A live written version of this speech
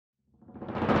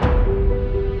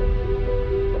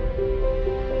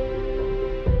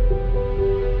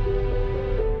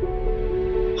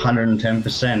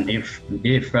110%.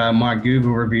 If my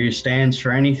Google review stands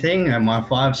for anything and my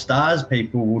 5 stars,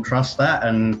 people will trust that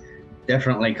and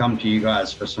definitely come to you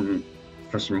guys for some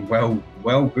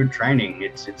good training.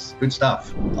 It's good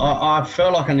stuff. I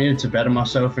felt like I needed to better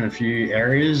myself in a few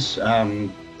areas,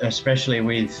 especially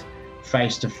with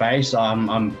face-to-face.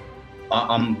 I'm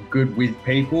good with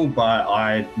people, but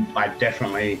I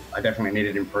definitely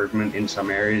needed improvement in some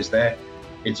areas there.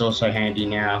 It's also handy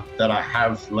now that I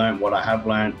have learned what I have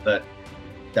learned, that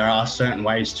there are certain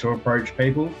ways to approach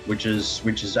people, which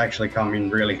has actually come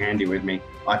in really handy with me.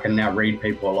 I can now read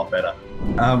people a lot better.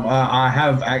 I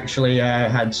have actually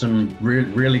had some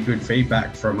really good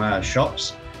feedback from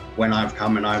shops when I've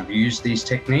come and I've used these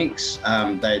techniques.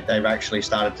 They've actually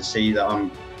started to see that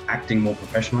I'm acting more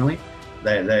professionally.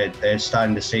 They're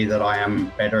starting to see that I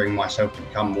am bettering myself to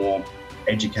become more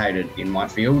educated in my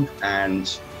field, and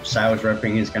sales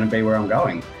repping is going to be where I'm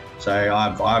going. So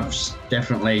there's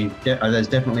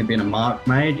definitely been a mark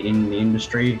made in the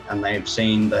industry, and they've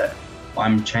seen that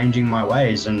I'm changing my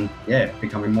ways and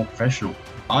becoming more professional.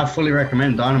 I fully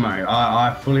recommend Dynamo.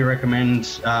 I fully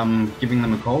recommend giving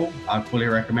them a call. I fully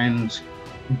recommend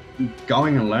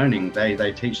going and learning.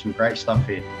 They teach some great stuff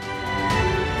here.